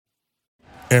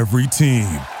Every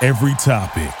team, every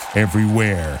topic,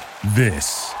 everywhere.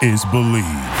 This is Believe.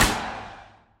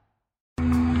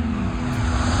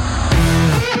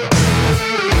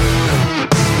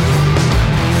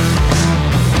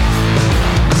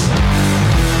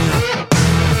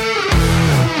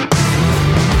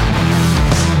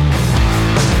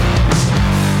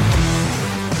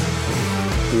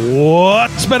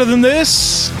 What's better than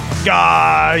this?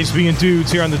 Guys being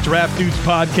dudes here on the Draft Dudes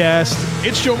podcast.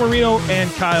 It's Joe Marino and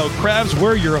Kyle Krabs.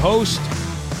 We're your host.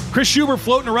 Chris Schubert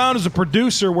floating around as a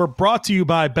producer. We're brought to you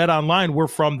by BetOnline. We're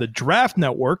from the Draft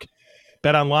Network.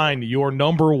 BetOnline, your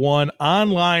number one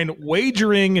online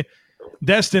wagering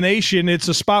destination. It's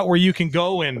a spot where you can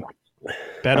go and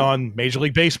bet on Major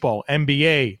League Baseball,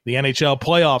 NBA, the NHL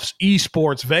playoffs,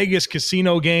 esports, Vegas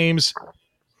casino games.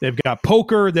 They've got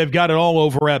poker. They've got it all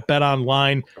over at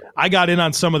BetOnline. I got in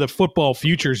on some of the football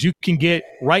futures. You can get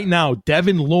right now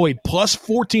Devin Lloyd plus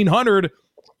 1,400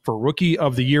 for Rookie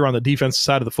of the Year on the defensive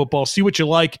side of the football. See what you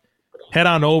like. Head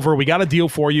on over. We got a deal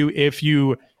for you. If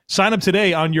you sign up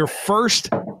today on your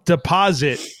first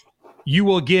deposit, you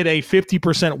will get a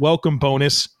 50% welcome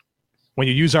bonus when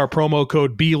you use our promo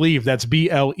code BLEAV. That's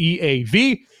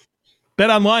BLEAV.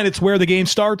 BetOnline, it's where the game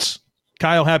starts.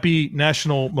 Kyle, happy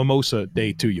National Mimosa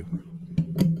Day to you.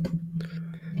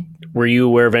 Were you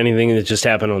aware of anything that just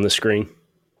happened on the screen?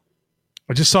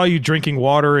 I just saw you drinking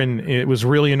water, and it was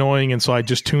really annoying, and so I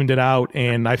just tuned it out,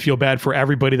 and I feel bad for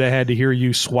everybody that had to hear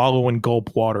you swallow and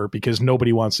gulp water because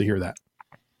nobody wants to hear that.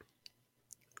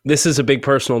 This is a big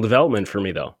personal development for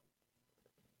me, though.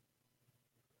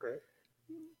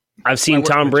 I've seen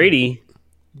Tom Brady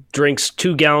drinks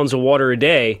 2 gallons of water a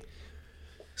day.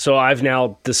 So I've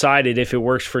now decided if it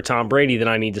works for Tom Brady, then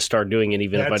I need to start doing it,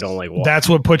 even if I don't like water. That's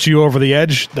what put you over the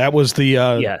edge? That was the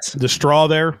the straw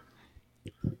there?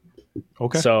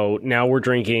 Okay. So now we're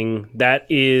drinking. That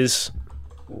is,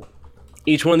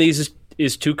 each one of these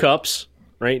is 2 cups,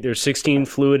 right? There's 16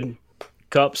 fluid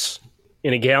cups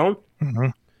in a gallon. Mm-hmm.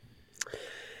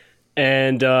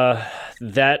 And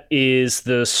that is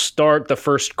the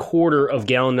first quarter of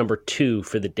gallon number 2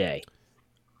 for the day.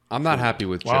 I'm not happy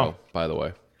with Joe, by the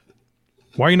way.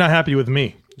 Why are you not happy with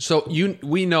me? So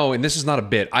we know, and this is not a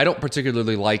bit, I don't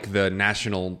particularly like the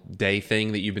National Day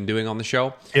thing that you've been doing on the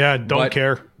show. Yeah, don't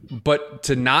care. But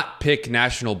to not pick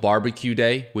National Barbecue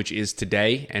Day, which is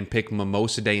today, and pick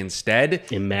Mimosa Day instead,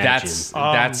 imagine.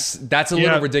 That's a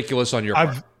little ridiculous on your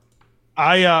part.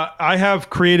 I have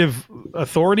creative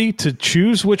authority to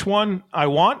choose which one I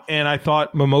want, and I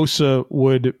thought Mimosa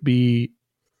would be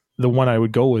the one I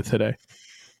would go with today.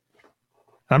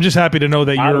 I'm just happy to know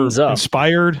that you're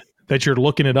inspired, that you're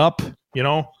looking it up, you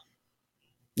know?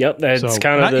 Yep, that's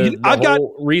kind of the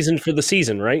whole reason for the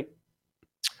season, right?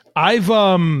 I've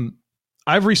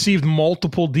received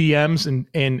multiple DMs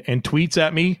and tweets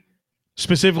at me,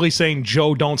 specifically saying,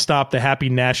 Joe, don't stop the happy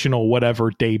national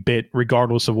whatever day bit,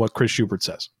 regardless of what Chris Schubert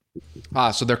says.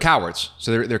 So they're cowards.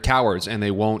 So they're cowards, and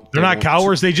they won't. They're not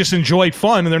cowards. They just enjoy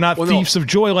fun, and they're not thieves of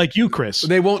joy like you, Chris.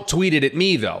 They won't tweet it at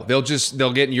me though. They'll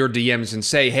get in your DMs and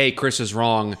say, "Hey, Chris is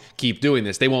wrong. Keep doing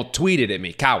this." They won't tweet it at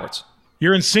me. Cowards.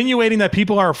 You're insinuating that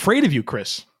people are afraid of you,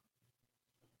 Chris.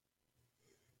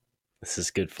 This is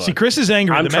good fun. See, Chris is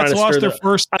angry. The Mets lost their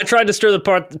first. I tried to stir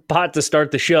the pot to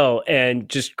start the show, and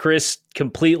just Chris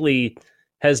completely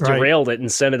has derailed it and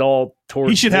sent it all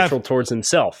towards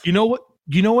himself. You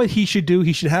know what he should do?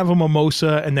 He should have a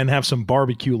mimosa and then have some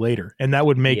barbecue later, and that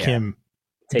would make him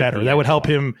better. That would help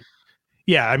him.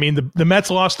 Yeah, I mean, the Mets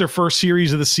lost their first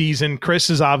series of the season. Chris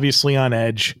is obviously on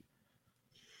edge.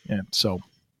 Yeah, so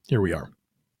here we are.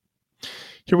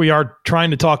 Here we are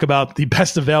trying to talk about the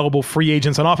best available free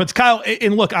agents on offense. Kyle,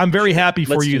 and look, I'm very happy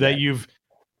for you that you've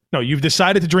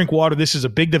decided to drink water. This is a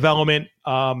big development.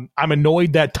 I'm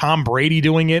annoyed that Tom Brady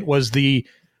doing it was the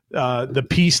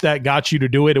piece that got you to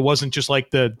do it. It wasn't just like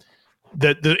the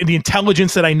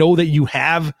intelligence that I know that you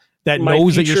have that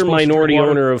knows that you're supposed minority to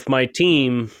owner of my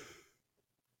team.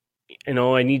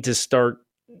 I need to start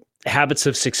habits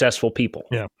of successful people.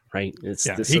 Yeah. Right.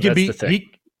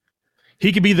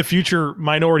 He could be the future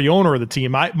minority owner of the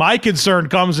team. My concern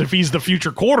comes if he's the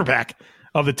future quarterback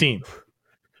of the team.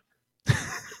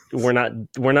 We're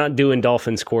not doing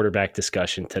Dolphins quarterback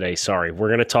discussion today. Sorry. We're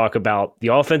going to talk about the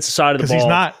offensive side of the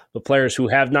ball, the players who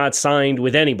have not signed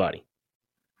with anybody.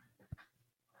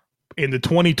 In the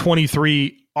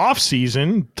 2023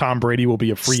 offseason, Tom Brady will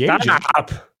be a free agent.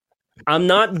 I'm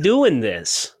not doing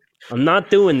this. I'm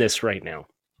not doing this right now.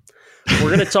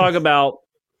 We're going to talk about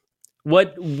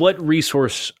what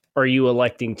resource are you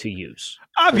electing to use?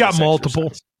 I've got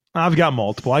multiple.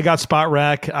 I got Spot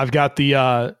Rack. I've got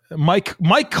the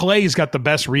Mike Clay's got the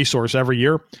best resource every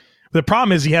year, The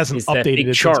problem is he hasn't updated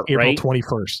it chart, since April right?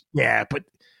 21st. Yeah, but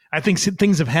I think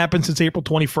things have happened since April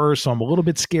 21st, so I'm a little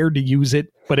bit scared to use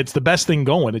it, but it's the best thing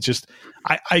going. It's just,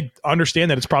 I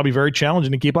understand that it's probably very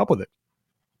challenging to keep up with it.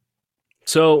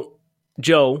 So,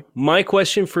 Joe, my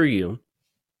question for you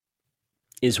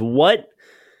is what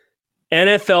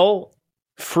NFL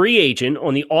free agent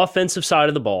on the offensive side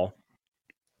of the ball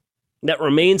that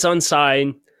remains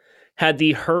unsigned had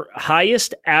the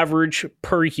highest average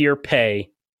per year pay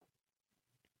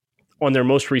on their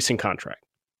most recent contract?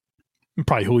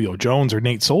 Probably Julio Jones or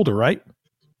Nate Solder, right?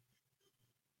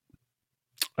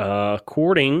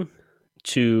 According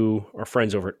to our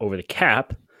friends over the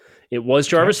cap, it was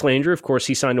Jarvis Landry. Of course,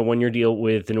 he signed a 1-year deal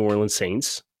with the New Orleans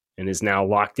Saints and is now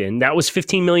locked in. That was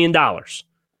 $15 million.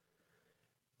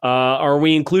 Are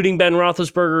we including Ben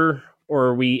Roethlisberger, or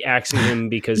are we axing him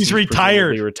because he's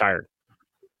retired? Retired.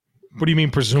 What do you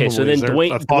mean, presumably? Okay, so then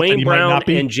Dwayne Brown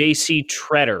and J.C.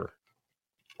 Tretter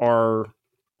are,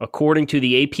 according to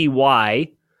the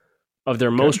APY of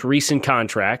their most recent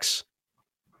contracts,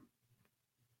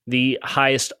 the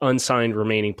highest unsigned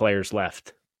remaining players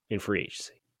left in free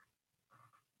agency.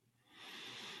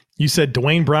 You said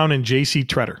Dwayne Brown and J.C.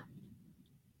 Tretter.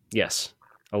 Yes.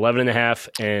 11.5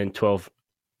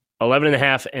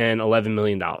 and $11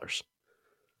 million.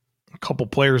 A couple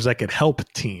players that could help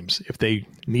teams if they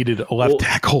needed a left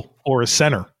tackle or a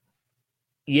center.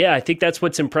 Yeah, I think that's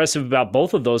what's impressive about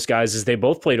both of those guys is they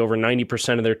both played over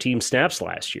 90% of their team snaps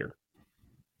last year.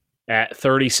 At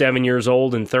 37 years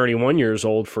old and 31 years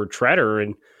old for Tretter.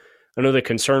 And I know the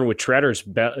concern with Tretter's,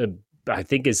 I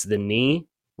think, is the knee,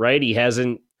 right? He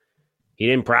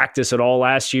didn't practice at all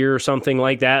last year or something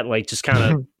like that. Like just kind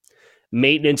of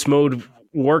maintenance mode,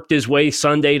 worked his way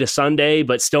Sunday to Sunday,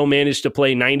 but still managed to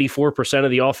play 94%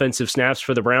 of the offensive snaps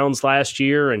for the Browns last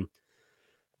year. And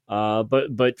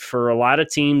but for a lot of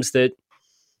teams that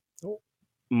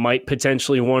might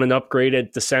potentially want an upgrade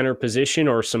at the center position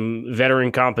or some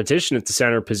veteran competition at the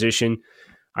center position,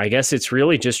 I guess it's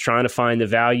really just trying to find the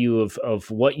value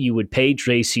of what you would pay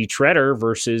J.C. Tretter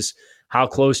versus how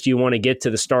close do you want to get to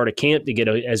the start of camp to get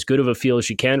as good of a feel as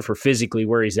you can for physically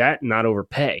where he's at and not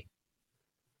overpay.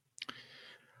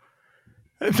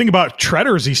 The thing about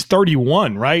Tretter is he's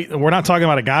 31, right? We're not talking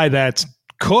about a guy that's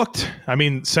cooked. I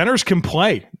mean, centers can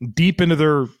play deep into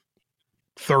their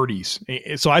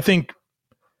 30s. So I think,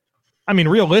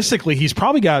 realistically, he's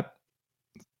probably got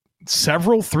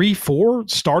several, 3-4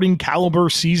 starting caliber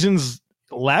seasons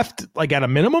left, like at a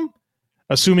minimum,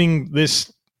 assuming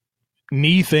this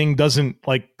knee thing doesn't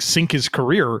like sink his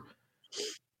career.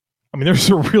 I mean, there's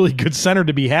a really good center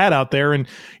to be had out there. And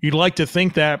you'd like to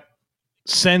think that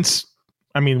since,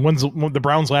 when the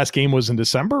Browns' last game was in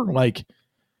December, like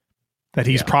that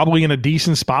he's probably in a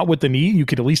decent spot with the knee. You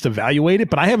could at least evaluate it,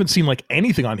 but I haven't seen like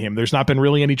anything on him. There's not been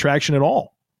really any traction at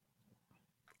all.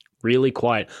 Really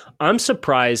quiet. I'm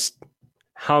surprised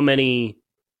how many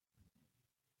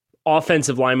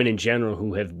offensive linemen in general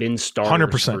who have been starters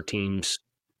 100%. for teams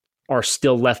are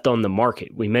still left on the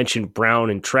market. We mentioned Brown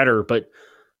and Tretter, but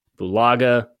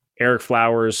Bulaga, Eric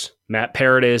Flowers, Matt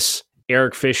Paradis,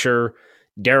 Eric Fisher,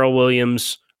 Darrell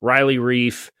Williams, Riley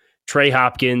Reif, Trey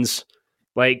Hopkins.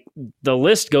 Like the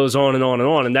list goes on and on and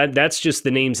on. And that's just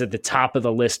the names at the top of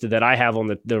the list that I have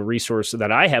on the resource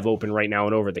that I have open right now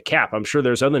and over the cap. I'm sure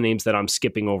there's other names that I'm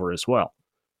skipping over as well.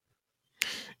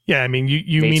 Yeah,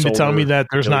 you mean to tell me that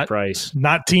there's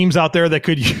not teams out there that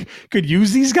could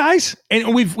use these guys?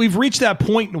 And we've reached that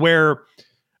point where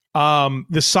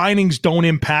the signings don't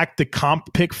impact the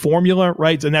comp pick formula,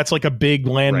 right? And that's like a big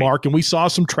landmark. Right. And we saw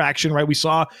some traction, right? We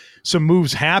saw some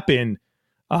moves happen.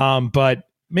 But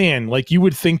man, like you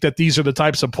would think that these are the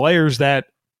types of players that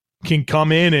can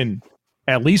come in and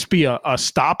at least be a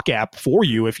stopgap for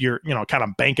you if you're, kind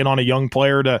of banking on a young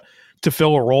player to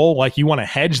fill a role. Like you want to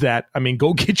hedge that.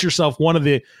 Go get yourself one of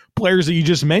the players that you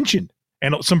just mentioned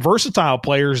and some versatile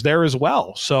players there as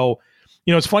well. So,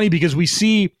 it's funny because we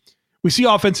see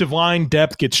offensive line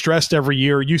depth get stressed every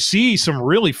year. You see some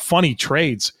really funny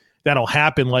trades that'll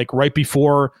happen like right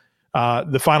before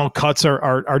the final cuts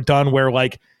are done where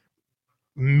like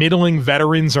middling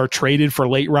veterans are traded for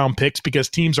late round picks because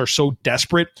teams are so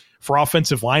desperate for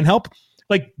offensive line help.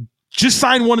 Like just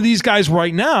sign one of these guys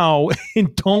right now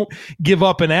and don't give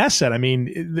up an asset. To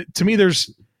me,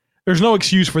 there's no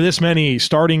excuse for this many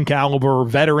starting caliber,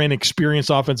 veteran, experienced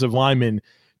offensive linemen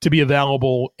to be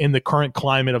available in the current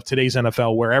climate of today's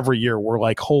NFL, where every year we're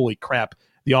like, holy crap,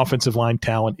 the offensive line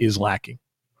talent is lacking.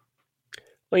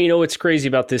 Well, what's crazy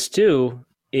about this too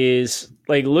is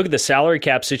like, look at the salary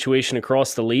cap situation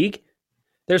across the league.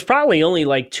 There's probably only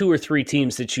like 2 or 3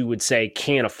 teams that you would say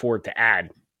can't afford to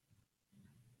add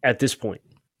at this point.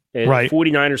 Right.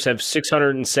 49ers have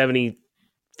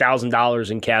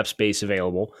 $670,000 in cap space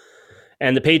available,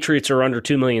 and the Patriots are under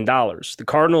 $2 million. The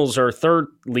Cardinals are third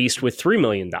least with $3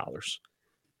 million.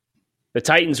 The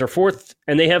Titans are fourth,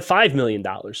 and they have $5 million.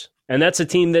 And that's a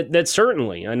team that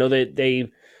certainly, I know that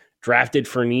they drafted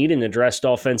for need and addressed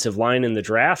offensive line in the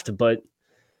draft, but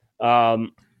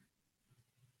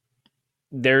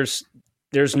there's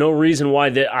no reason why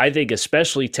that. I think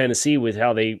especially Tennessee with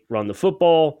how they run the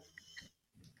football.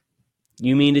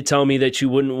 You mean to tell me that you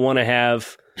wouldn't want to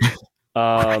have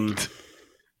Right.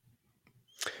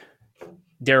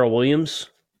 Darrell Williams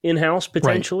in-house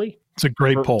potentially? Right. It's a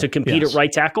great poll. To compete at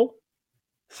right tackle?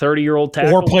 30-year-old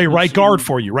tackle? Or play right guard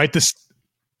for you, right?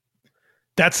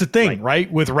 That's the thing,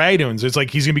 right? With Raduns, it's like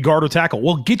he's going to be guard or tackle.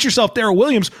 Well, get yourself Darrell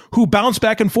Williams, who bounced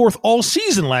back and forth all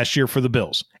season last year for the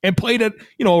Bills and played at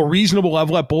a reasonable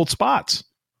level at both spots.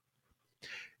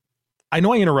 I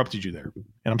know I interrupted you there,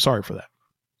 and I'm sorry for that,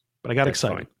 but I got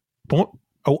excited. But,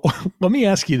 let me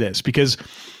ask you this, because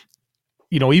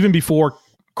even before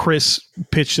Chris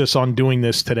pitched us on doing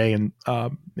this today, and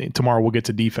tomorrow we'll get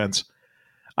to defense,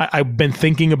 I've been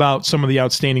thinking about some of the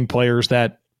outstanding players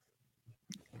that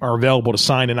are available to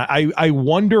sign. And I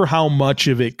wonder how much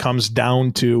of it comes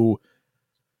down to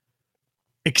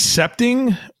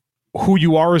accepting who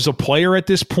you are as a player at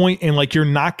this point, and like you're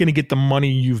not going to get the money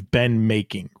you've been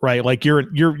making, right? Like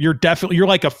you're definitely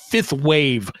like a fifth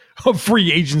wave of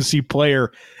free agency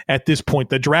player at this point.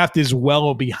 The draft is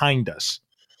well behind us.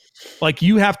 Like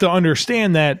you have to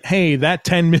understand that, hey, that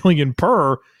 10 million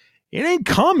per, it ain't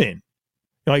coming.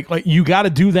 Like you got to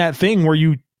do that thing where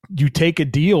you take a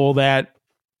deal that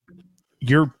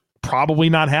you're probably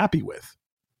not happy with.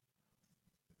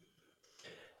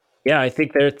 Yeah, I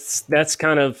think that's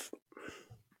kind of.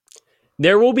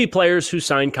 There will be players who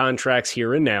sign contracts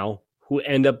here and now who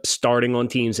end up starting on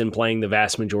teams and playing the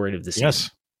vast majority of the season. Yes.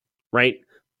 Right?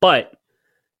 But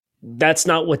that's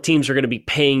not what teams are going to be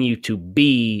paying you to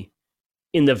be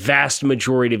in the vast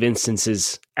majority of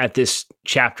instances at this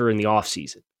chapter in the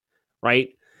offseason. Right?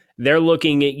 They're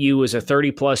looking at you as a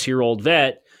 30-plus-year-old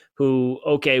vet who,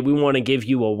 okay, we want to give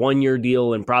you a 1-year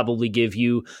deal and probably give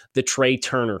you the Trey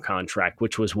Turner contract,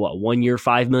 which was what, 1 year,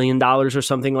 $5 million or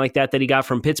something like that he got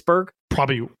from Pittsburgh?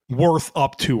 Probably worth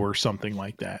up to or something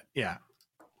like that. Yeah.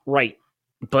 Right.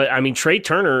 But I mean, Trey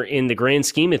Turner, in the grand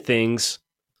scheme of things,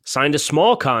 signed a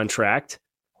small contract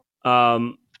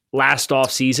last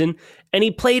offseason, and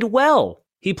he played well.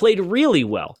 He played really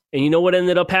well. And you know what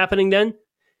ended up happening then?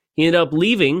 He ended up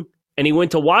leaving, and he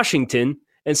went to Washington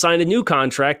and signed a new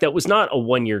contract that was not a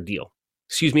 1-year deal.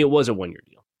 Excuse me, it was a 1-year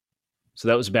deal. So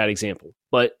that was a bad example.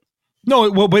 But no,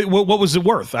 what was it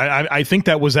worth? I think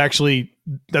that was actually,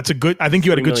 that's a good, I think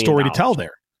you had a good story to tell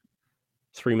there.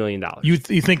 $3 million. You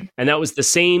think? And that was the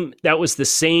same,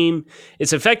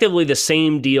 it's effectively the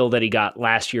same deal that he got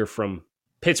last year from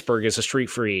Pittsburgh as a street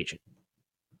free agent.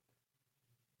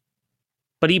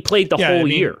 But he played the whole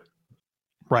year.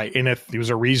 Right. And if he was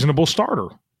a reasonable starter,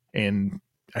 and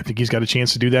I think he's got a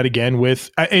chance to do that again with.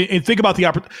 And think about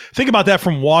that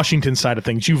from Washington's side of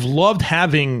things. You've loved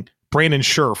having Brandon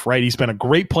Scherff, right? He's been a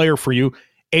great player for you.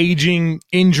 Aging,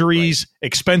 injuries, right.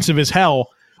 Expensive as hell.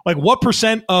 Like, what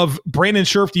 % of Brandon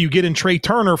Scherff do you get in Trey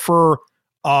Turner for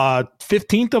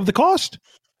 15th of the cost?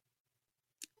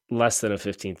 Less than a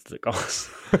 15th of the cost.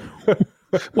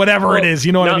 Whatever it is,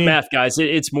 you know what I mean? Not math, guys.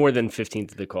 It's more than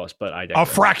 15th of the cost, but I digress.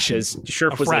 A fraction.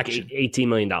 Scherff was like $18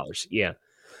 million. Yeah.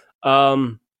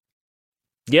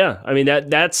 Yeah, I mean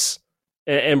that's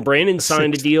and Brandon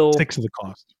signed a deal 6 of the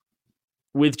cost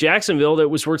with Jacksonville that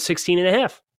was worth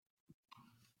 16.5.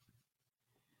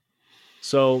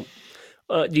 So,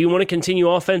 do you want to continue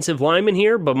offensive lineman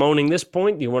here, bemoaning this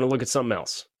point? Do you want to look at something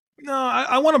else? No,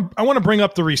 I want to bring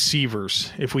up the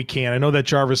receivers if we can. I know that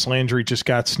Jarvis Landry just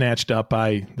got snatched up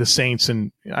by the Saints,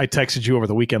 and I texted you over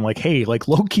the weekend like, hey, like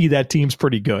low key that team's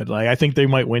pretty good. Like I think they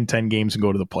might win 10 games and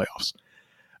go to the playoffs.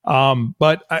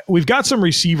 But we've got some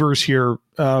receivers here,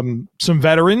 some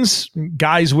veterans,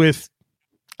 guys with,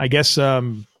 I guess,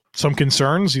 some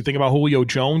concerns. You think about Julio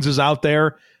Jones is out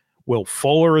there. Will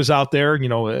Fuller is out there,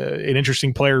 an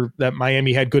interesting player that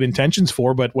Miami had good intentions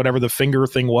for, but whatever the finger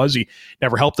thing was, he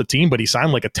never helped the team, but he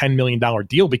signed like a $10 million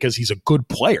deal because he's a good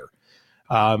player.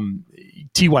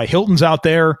 T.Y. Hilton's out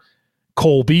there.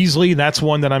 Cole Beasley, that's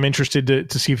one that I'm interested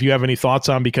to see if you have any thoughts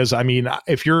on, because, I mean,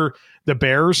 if you're the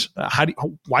Bears,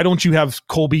 why don't you have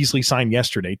Cole Beasley signed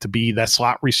yesterday to be that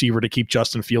slot receiver to keep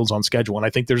Justin Fields on schedule? And I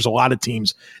think there's a lot of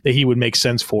teams that he would make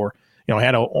sense for.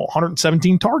 had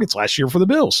 117 targets last year for the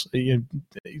Bills. Been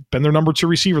their number 2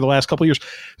 receiver the last couple of years.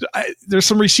 There's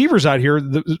some receivers out here,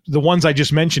 the ones I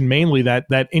just mentioned mainly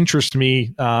that interest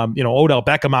me. Odell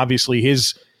Beckham, obviously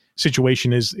his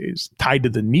situation is tied to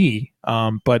the knee,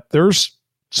 but there's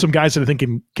some guys that I think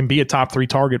can be a top 3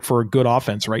 target for a good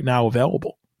offense right now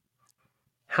available.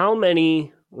 How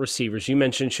many receivers? You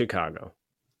mentioned Chicago,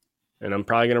 and I'm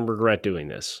probably going to regret doing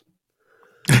this.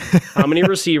 How many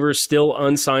receivers still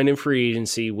unsigned in free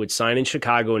agency would sign in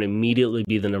Chicago and immediately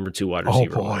be the number 2 wide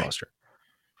receiver on the roster?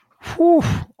 Whew.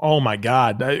 Oh my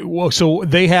God! So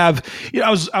they have.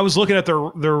 I was looking at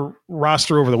their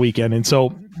roster over the weekend, and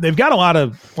so they've got a lot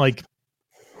of like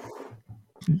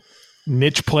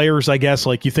niche players, I guess.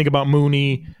 Like you think about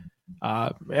Mooney,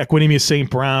 Equanimeous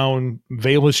St. Brown,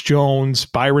 Velus Jones,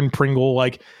 Byron Pringle.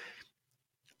 Like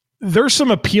there's some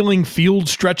appealing field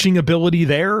stretching ability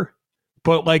there.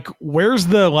 But like, where's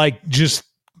the like just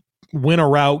win a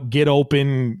route, get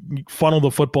open, funnel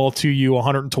the football to you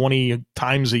 120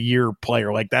 times a year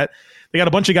player like that? They got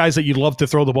a bunch of guys that you'd love to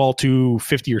throw the ball to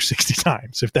 50 or 60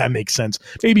 times, if that makes sense.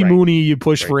 Maybe right. Mooney, you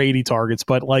push for 80 targets,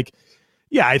 but like,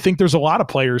 yeah, I think there's a lot of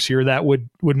players here that would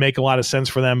make a lot of sense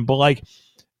for them. But like,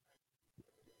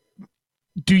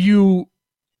 do you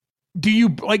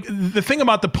like the thing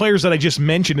about the players that I just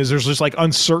mentioned is there's just like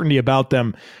uncertainty about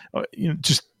them,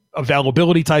 just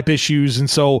availability type issues. And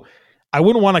so I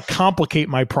wouldn't want to complicate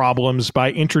my problems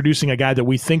by introducing a guy that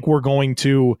we think we're going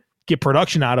to get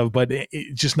production out of, but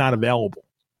it's just not available.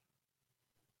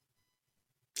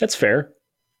 That's fair.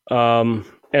 And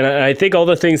I think all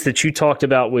the things that you talked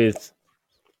about with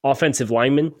offensive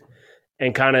linemen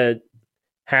and kind of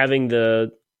having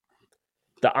the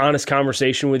honest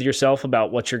conversation with yourself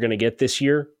about what you're going to get this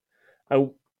year.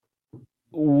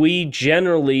 We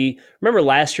generally remember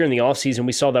last year in the offseason,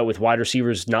 we saw that with wide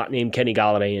receivers not named Kenny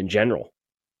Golladay in general,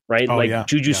 right?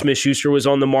 Juju Smith-Schuster was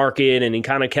on the market and he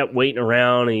kind of kept waiting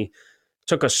around. And he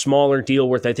took a smaller deal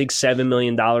worth, I think, $7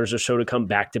 million or so to come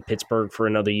back to Pittsburgh for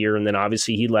another year. And then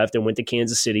obviously he left and went to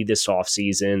Kansas City this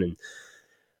offseason. And,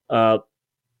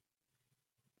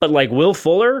 but like Will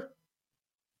Fuller,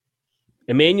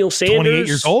 Emmanuel Sanders. 28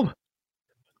 years old.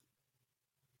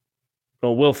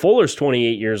 Well, Will Fuller's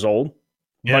 28 years old.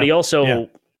 Yeah, but he also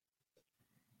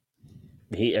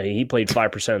he played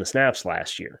 5% of the snaps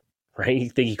last year, right? I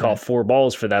think he caught 4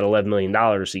 balls for that $11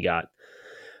 million he got.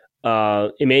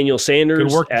 Emmanuel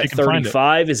Sanders at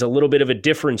 35 is a little bit of a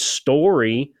different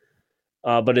story,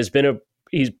 but he's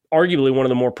arguably one of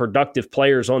the more productive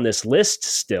players on this list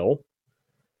still.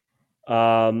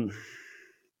 You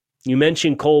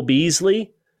mentioned Cole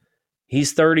Beasley.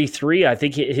 He's 33. I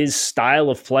think his style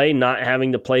of play, not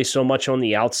having to play so much on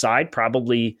the outside,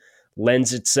 probably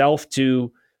lends itself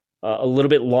to a little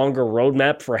bit longer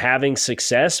roadmap for having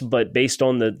success. But based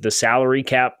on the salary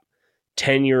cap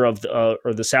tenure of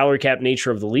or the salary cap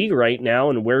nature of the league right now,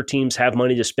 and where teams have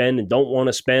money to spend and don't want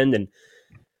to spend, and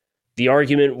the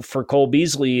argument for Cole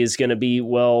Beasley is going to be,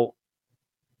 well,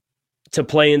 to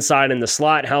play inside in the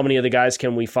slot, how many of the guys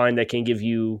can we find that can give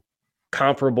you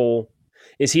comparable?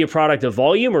 Is he a product of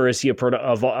volume or is he a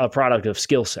product of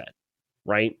skill set,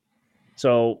 right?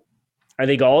 So I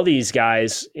think all these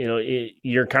guys,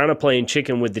 you're kind of playing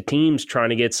chicken with the teams trying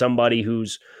to get somebody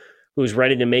who's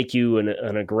ready to make you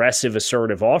an aggressive,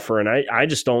 assertive offer. And I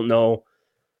just don't know,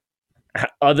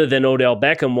 other than Odell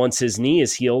Beckham, once his knee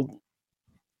is healed,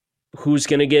 who's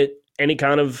going to get any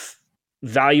kind of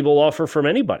valuable offer from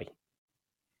anybody.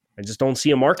 I just don't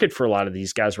see a market for a lot of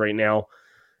these guys right now.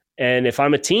 And if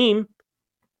I'm a team,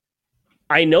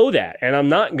 I know that, and I'm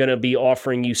not going to be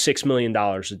offering you $6 million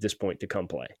at this point to come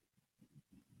play.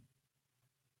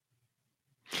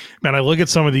 Man, I look at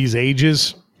some of these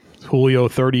ages: Julio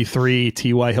 33,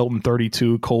 T.Y. Hilton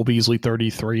 32, Cole Beasley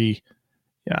 33.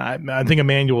 Yeah, I think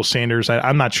Emmanuel Sanders,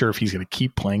 I'm not sure if he's going to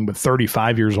keep playing, but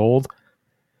 35 years old.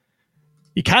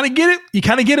 You kind of get it. You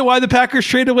kind of get it why the Packers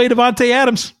traded away Devontae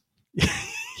Adams.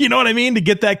 You know what I mean? To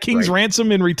get that king's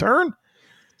ransom in return.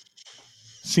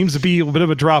 Seems to be a bit of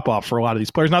a drop-off for a lot of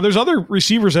these players. Now, there's other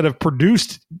receivers that have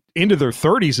produced into their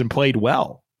 30s and played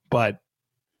well, but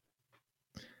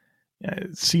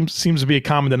it seems to be a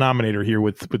common denominator here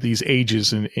with these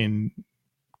ages and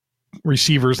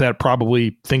receivers that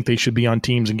probably think they should be on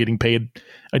teams and getting paid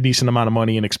a decent amount of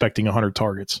money and expecting 100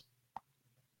 targets.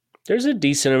 There's a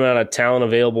decent amount of talent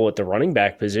available at the running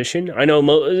back position. I know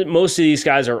most of these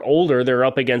guys are older. They're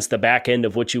up against the back end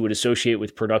of what you would associate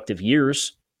with productive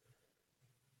years.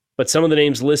 But some of the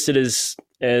names listed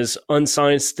as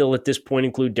unsigned still at this point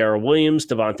include Darrell Williams,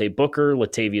 Devontae Booker,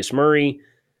 Latavius Murray,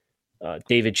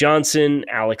 David Johnson,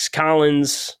 Alex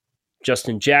Collins,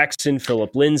 Justin Jackson,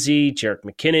 Phillip Lindsay, Jerick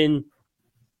McKinnon,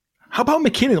 How about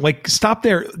McKinnon? Like, stop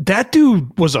there. That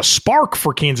dude was a spark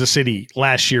for Kansas City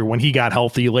last year when he got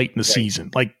healthy late in the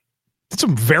season. Like, that's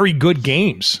some very good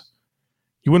games.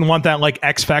 You wouldn't want that, like,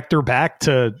 X factor back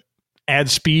to add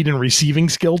speed and receiving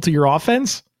skill to your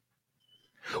offense?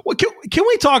 Well, can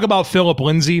we talk about Philip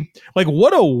Lindsay? Like,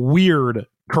 what a weird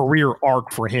career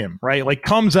arc for him, right? Like,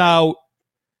 comes out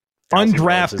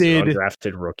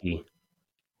undrafted rookie.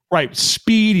 Right,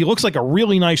 speed. He looks like a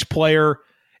really nice player,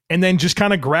 and then just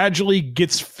kind of gradually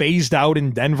gets phased out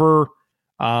in Denver,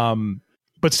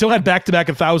 but still had back-to-back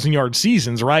 1,000-yard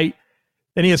seasons, right?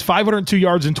 And he has 502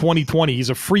 yards in 2020. He's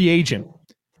a free agent.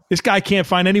 This guy can't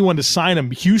find anyone to sign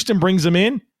him. Houston brings him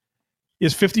in. He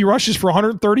has 50 rushes for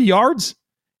 130 yards.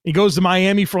 He goes to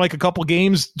Miami for like a couple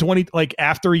games,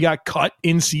 after he got cut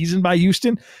in season by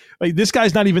Houston. Like, this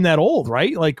guy's not even that old,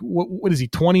 right? Like, what is he,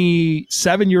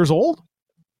 27 years old?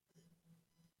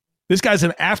 This guy's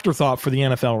an afterthought for the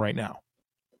NFL right now.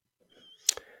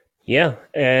 Yeah,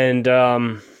 and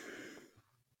I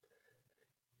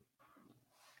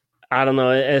don't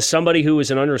know, as somebody who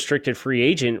was an unrestricted free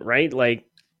agent, right? Like,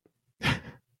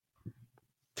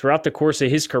 throughout the course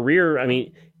of his career, I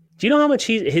mean, do you know how much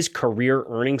his career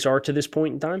earnings are to this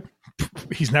point in time?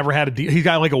 He's never had a deal. He's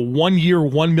got like a 1-year,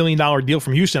 $1 million deal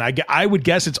from Houston. I would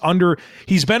guess it's under.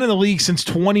 He's been in the league since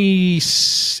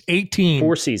 2018.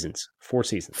 4 seasons.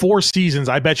 4 seasons.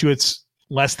 I bet you it's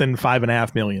less than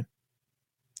 $5.5 million.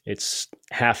 It's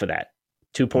half of that,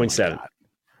 2.7.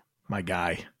 My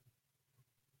guy.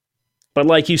 But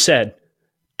like you said,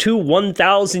 2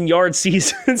 1,000-yard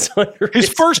seasons under his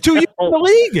first 2 years in the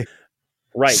league.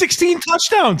 Right. 16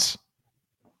 touchdowns.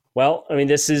 Well, I mean,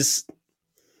 this is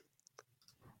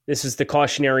the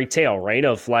cautionary tale, right?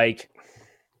 Of like,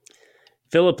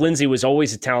 Philip Lindsay was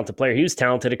always a talented player. He was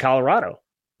talented at Colorado,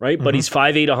 right? Mm-hmm. But he's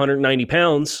 5'8", 190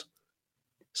 pounds.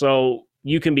 So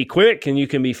you can be quick and you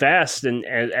can be fast. And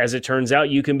as it turns out,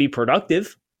 you can be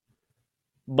productive.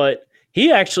 But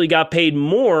he actually got paid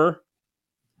more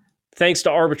thanks to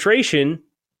arbitration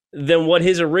than what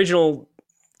his original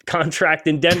contract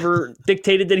in Denver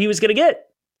dictated that he was going to get.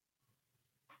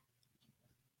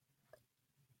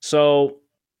 So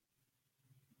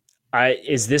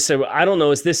is this a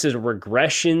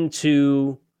regression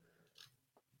to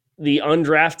the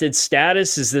undrafted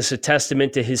status? Is this a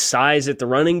testament to his size at the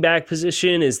running back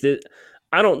position?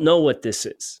 I don't know what this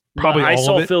is. Probably I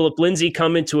saw of it. Philip Lindsay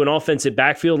come into an offensive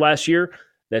backfield last year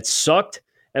that sucked.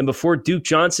 And before Duke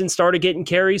Johnson started getting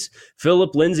carries,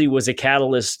 Philip Lindsay was a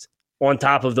catalyst on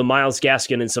top of the Myles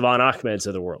Gaskin and Savon Ahmeds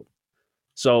of the world.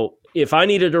 So if I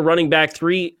needed a running back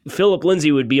 3, Philip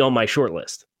Lindsay would be on my short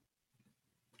list.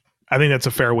 I think that's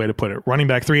a fair way to put it. Running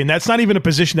back 3. And that's not even a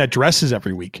position that dresses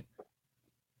every week.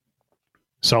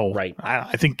 So right.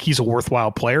 I think he's a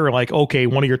worthwhile player. Like, okay,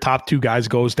 one of your top 2 guys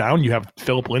goes down. You have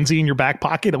Philip Lindsay in your back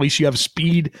pocket. At least you have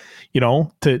speed,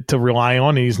 to rely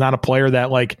on. And he's not a player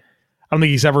that, like, I don't think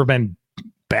he's ever been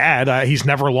bad. He's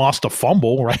never lost a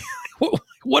fumble, right?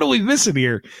 What are we missing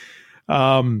here?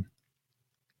 Running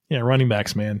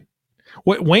backs, man.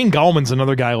 Wayne Gallman's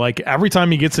another guy. Like, every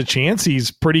time he gets a chance,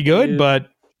 he's pretty good, but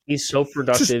he's so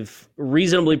productive,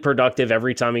 reasonably productive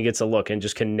every time he gets a look, and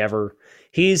just can never.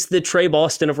 He's the Trey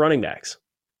Boston of running backs.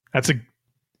 That's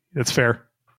fair.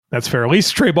 That's fair. At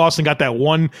least Trey Boston got that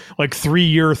one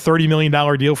 3-year, $30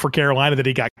 million deal for Carolina that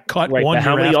he got cut right, 1 year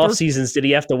how many after. off seasons did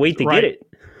he have to wait to get it?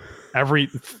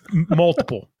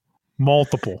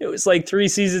 Multiple. It was like 3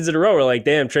 seasons in a row. We're like,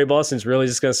 damn, Trey Boston's really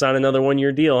just going to sign another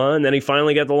 1-year deal, huh? And then he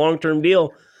finally got the long-term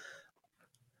deal.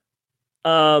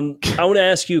 I want to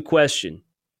ask you a question.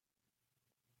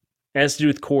 It has to do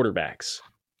with quarterbacks.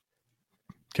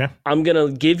 Okay. I'm going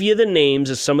to give you the names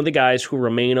of some of the guys who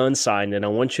remain unsigned, and I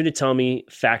want you to tell me,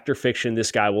 fact or fiction, this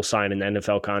guy will sign an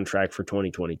NFL contract for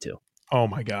 2022. Oh,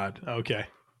 my God. Okay.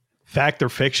 Fact or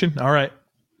fiction? All right.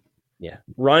 Yeah.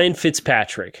 Ryan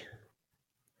Fitzpatrick.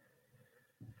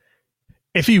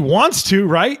 If he wants to,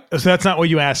 right? So that's not what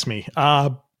you asked me.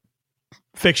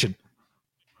 Fiction.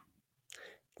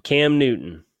 Cam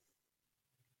Newton.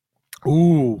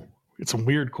 Ooh, it's some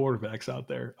weird quarterbacks out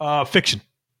there. Fiction.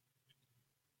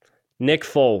 Nick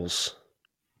Foles.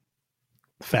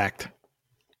 Fact.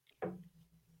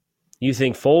 You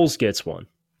think Foles gets one?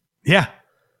 Yeah.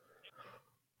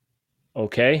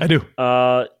 Okay. I do.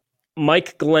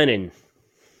 Mike Glennon.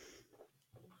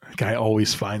 That guy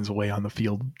always finds a way on the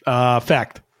field.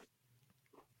 Fact.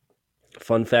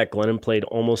 Fun fact, Glennon played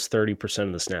almost 30%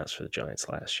 of the snaps for the Giants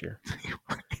last year.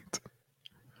 Right.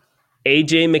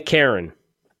 AJ McCarron.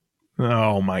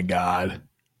 Oh, my God.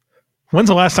 When's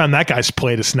the last time that guy's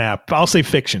played a snap? I'll say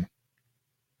fiction.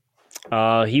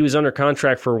 He was under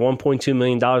contract for $1.2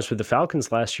 million with the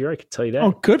Falcons last year. I can tell you that.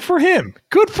 Oh, good for him.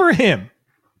 Good for him.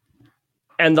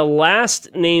 And the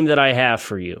last name that I have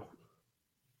for you,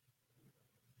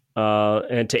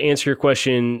 and to answer your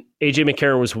question, A.J.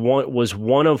 McCarron was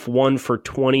one of one for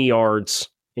 20 yards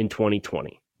in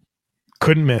 2020.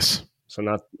 Couldn't miss. So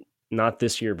not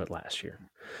this year, but last year.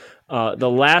 The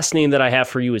last name that I have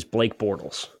for you is Blake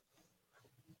Bortles.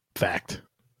 Fact.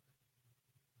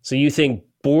 So you think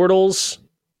Bortles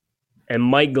and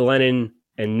Mike Glennon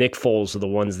and Nick Foles are the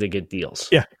ones that get deals?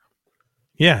 Yeah.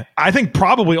 Yeah. I think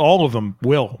probably all of them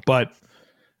will, but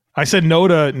I said no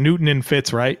to Newton and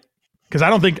Fitz, right? Because I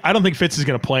don't think Fitz is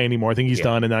going to play anymore. I think he's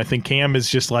done, and I think Cam is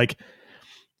just like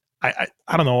I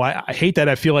don't know. I hate that.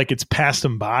 I feel like it's passed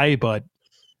him by, but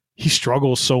he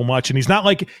struggles so much, and he's not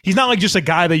like just a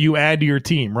guy that you add to your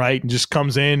team, right? And just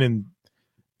comes in and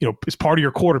is part of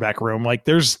your quarterback room. Like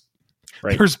there's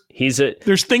things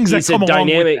that come along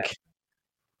with that.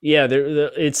 Yeah,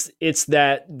 it's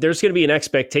that there's going to be an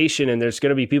expectation, and there's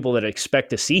going to be people that expect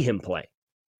to see him play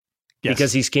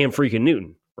because he's Cam freaking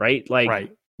Newton, right? Like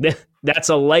right. That's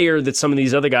a layer that some of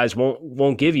these other guys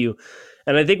won't give you.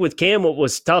 And I think with Cam, what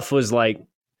was tough was like,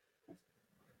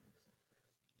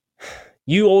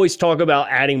 you always talk about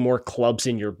adding more clubs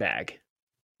in your bag,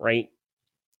 right?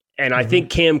 And I think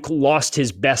Cam lost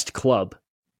his best club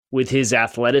with his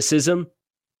athleticism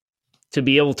to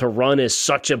be able to run as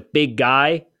such a big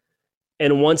guy.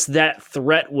 And once that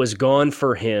threat was gone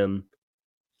for him,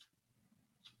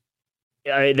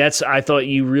 I thought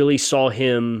you really saw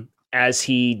him as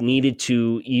he needed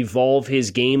to evolve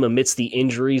his game amidst the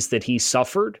injuries that he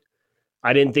suffered.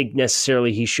 I didn't think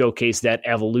necessarily he showcased that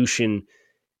evolution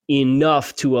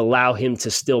enough to allow him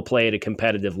to still play at a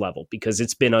competitive level, because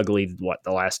it's been ugly,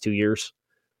 the last 2 years?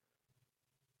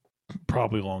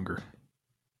 Probably longer.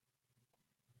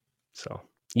 So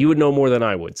you would know more than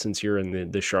I would, since you're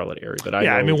in the Charlotte area. But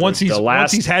I mean, once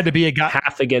he's had to be a guy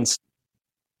half against.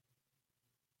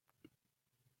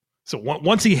 So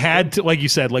once he had to, like you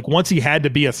said, once he had to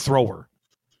be a thrower,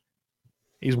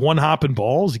 he's one hopping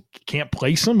balls. You can't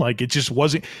place him. Like it just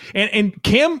wasn't. And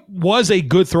Cam was a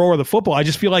good thrower of the football. I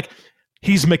just feel like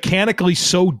he's mechanically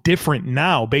so different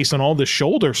now based on all the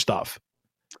shoulder stuff.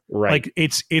 Right. Like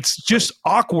it's just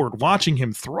awkward watching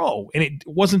him throw. And it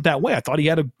wasn't that way. I thought he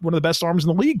had one of the best arms in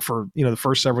the league for, the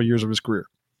first several years of his career.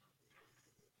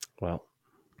 Well,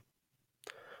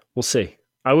 we'll see.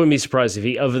 I wouldn't be surprised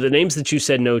if of the names that you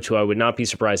said no to, I would not be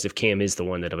surprised if Cam is the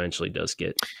one that eventually does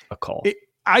get a call.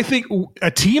 I think a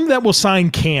team that will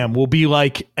sign Cam will be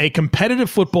like a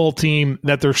competitive football team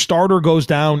that their starter goes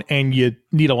down and you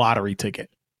need a lottery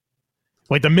ticket.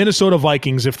 Like the Minnesota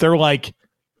Vikings, if they're like,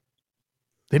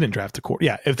 they didn't draft a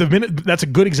quarterback. Yeah, that's a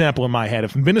good example in my head.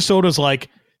 If Minnesota's like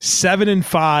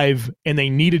 7-5 and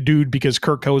they need a dude because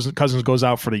Kirk Cousins goes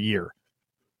out for the year,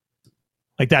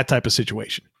 like that type of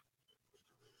situation.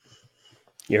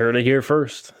 You heard it here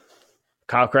first.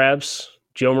 Kyle Krabs,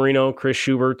 Joe Marino, Chris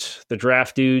Schubert, the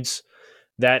Draft Dudes.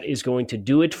 That is going to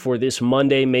do it for this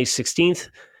Monday, May 16th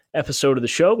episode of the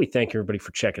show. We thank everybody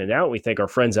for checking it out. We thank our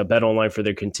friends at BetOnline for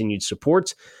their continued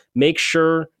support. Make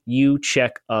sure you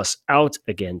check us out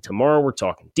again tomorrow. We're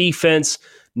talking defense.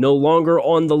 No longer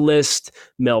on the list,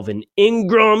 Melvin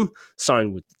Ingram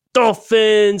signed with the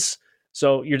Dolphins.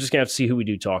 So you're just going to have to see who we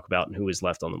do talk about and who is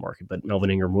left on the market. But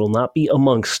Melvin Ingram will not be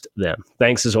amongst them.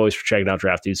 Thanks, as always, for checking out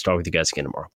Draft Dudes. Talk with you guys again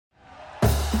tomorrow.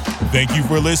 Thank you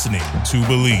for listening to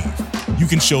Believe. You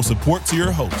can show support to your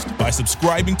host by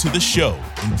subscribing to the show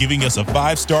and giving us a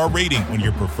 5-star rating on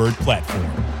your preferred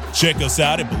platform. Check us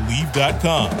out at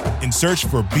Believe.com and search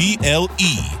for BLEAV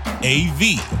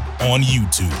on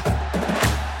YouTube.